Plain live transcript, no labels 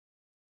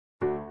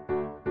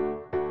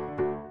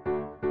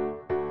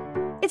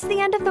It's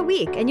the end of the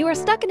week and you are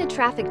stuck in a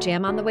traffic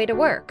jam on the way to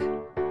work.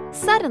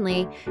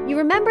 Suddenly, you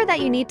remember that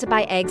you need to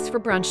buy eggs for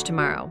brunch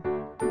tomorrow.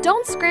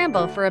 Don't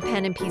scramble for a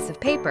pen and piece of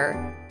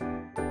paper.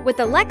 With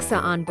Alexa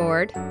on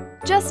board,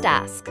 just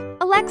ask,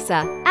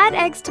 "Alexa, add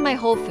eggs to my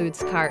Whole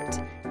Foods cart,"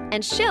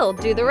 and she'll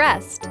do the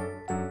rest.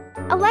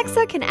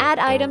 Alexa can add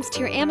items to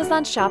your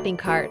Amazon shopping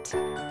cart,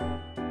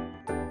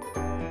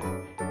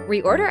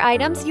 reorder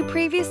items you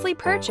previously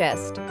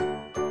purchased,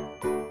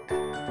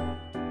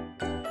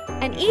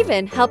 and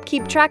even help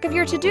keep track of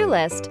your to-do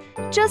list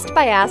just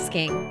by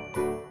asking.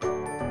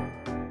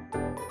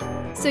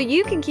 So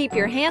you can keep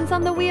your hands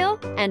on the wheel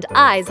and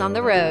eyes on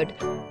the road.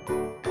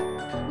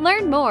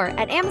 Learn more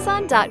at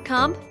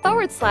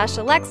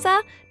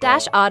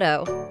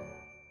amazon.com/Alexa-Auto.